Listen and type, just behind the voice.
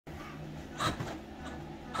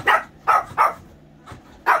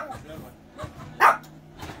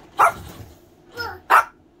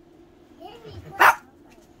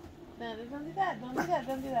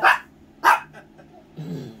Don't do that.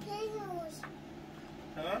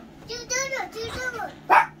 Huh? Go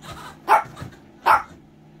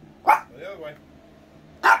the other way.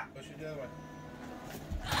 Push it the other way.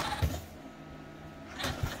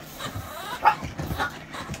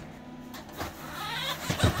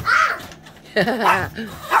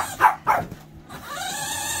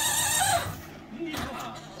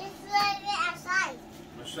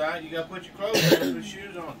 Outside, you gotta put your clothes on, put your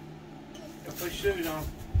shoes on. Gotta put your shoes on.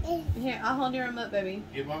 Here, I'll hold your remote, baby.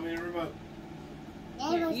 Give mommy the remote.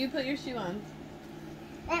 Here, you put your shoe on.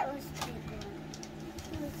 That was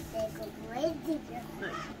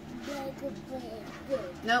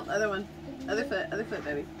Nope, other one. Other foot,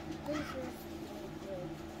 baby.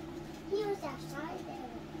 He was outside there.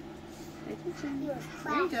 Pay attention. He was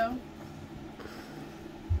There you go.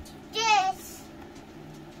 This.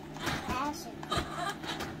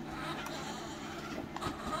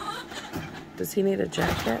 Does he need a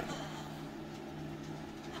jacket?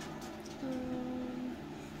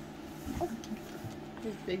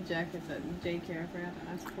 His big jacket's at daycare. I forgot to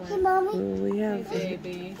ask for Hey, it. Mommy. Well, we have. Hey,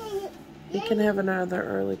 baby. He can have another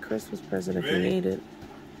early Christmas present if you Ready? need it.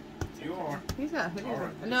 You are. He's got a hoodie. All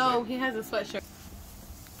right. No, he has a sweatshirt.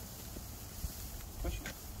 Push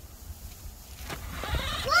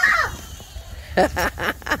it.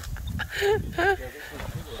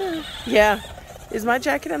 Yeah. Is my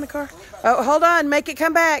jacket in the car? Oh, hold on. Make it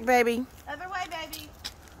come back, baby. Other way, baby.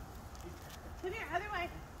 Come here, other way.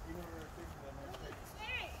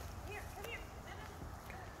 Here, come here.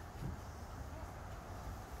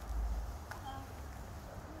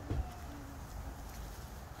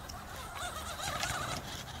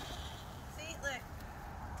 See, look.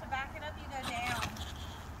 To back it up, you go down.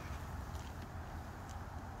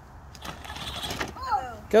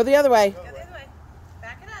 Oh. Go the other way. Go the other way.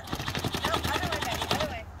 Back it up. No, other way, baby. Other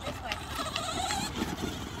way. This way.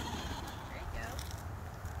 There you go.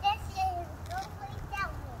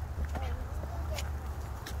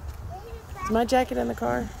 Is my jacket in the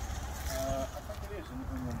car? I think it is in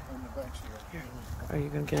the back seat right here. Are you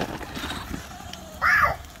going to get it?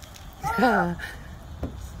 Stop!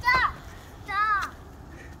 Stop!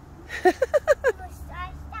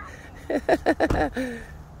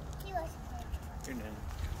 He was Here now.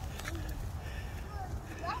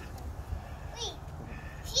 Wait.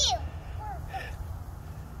 Here.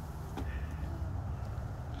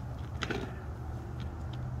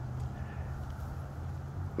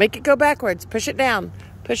 Make it go backwards. Push it down.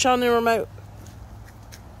 Push on the remote.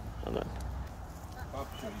 Hold on. Pop,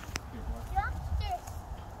 show you. Here, watch. Drop this.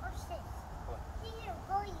 Watch this. Here,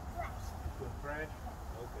 go eat grass. Good crash?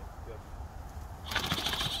 Okay, good.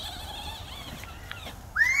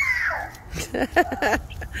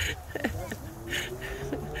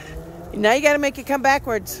 Now you got to make it come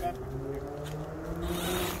backwards. Oh,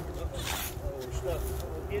 we're stuck.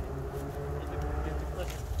 Get it. Get the clip.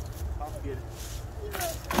 Pop, get it.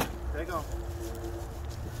 Take off.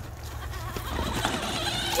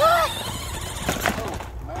 Oh,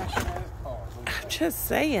 mashing that car. Just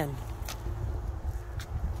saying.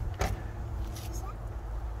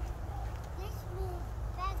 This means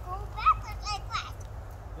that go backwards like that.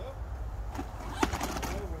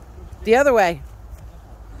 The other way.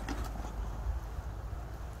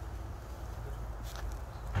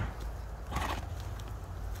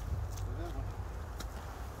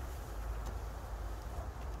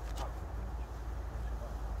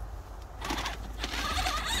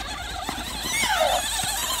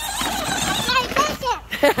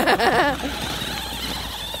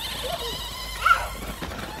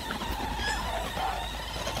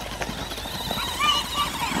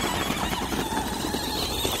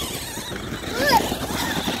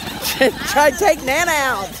 Try to take Nana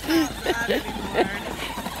out. You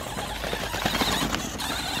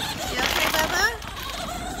okay, Bubba?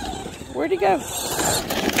 Where'd he go?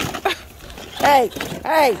 Hey,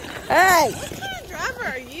 hey, hey. What kind of driver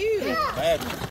are you? Bad.